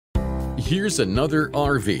Here's another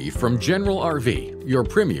RV from General RV, your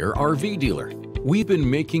premier RV dealer. We've been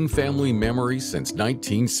making family memories since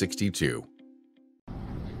 1962.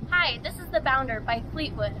 Hi, this is the Bounder by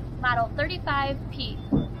Fleetwood, model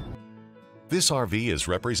 35P. This RV is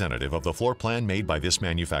representative of the floor plan made by this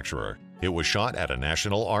manufacturer. It was shot at a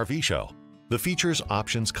national RV show. The features,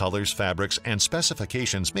 options, colors, fabrics, and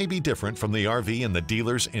specifications may be different from the RV in the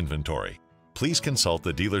dealer's inventory. Please consult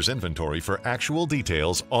the dealer's inventory for actual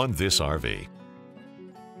details on this RV.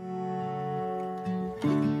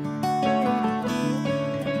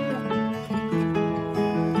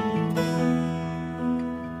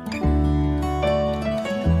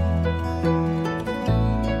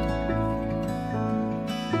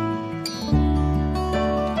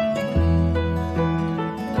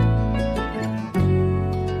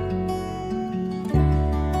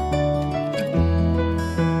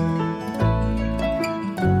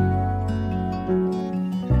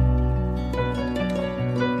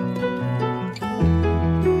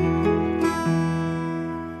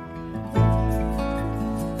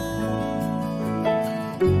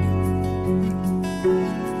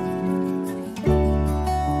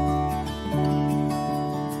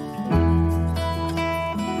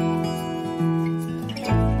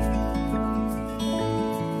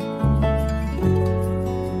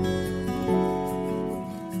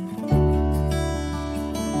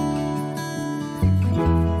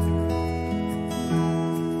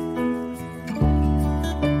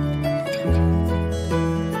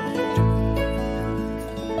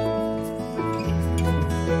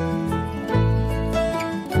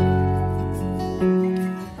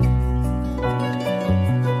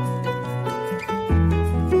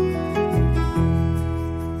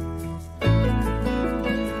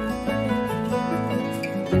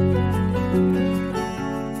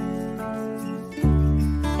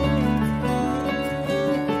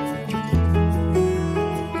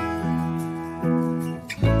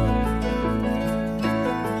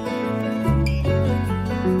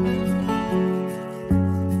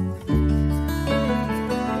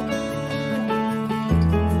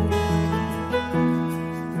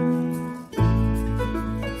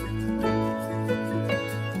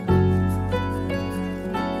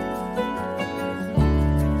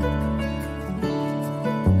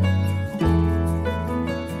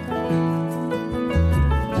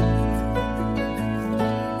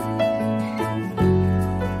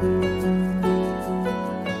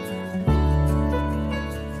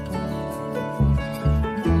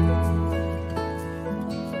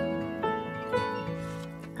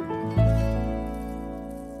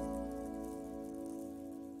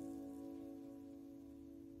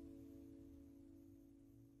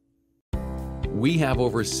 We have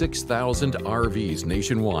over 6,000 RVs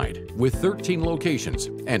nationwide with 13 locations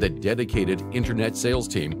and a dedicated internet sales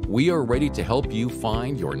team. We are ready to help you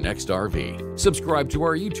find your next RV. Subscribe to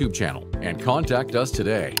our YouTube channel and contact us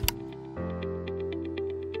today.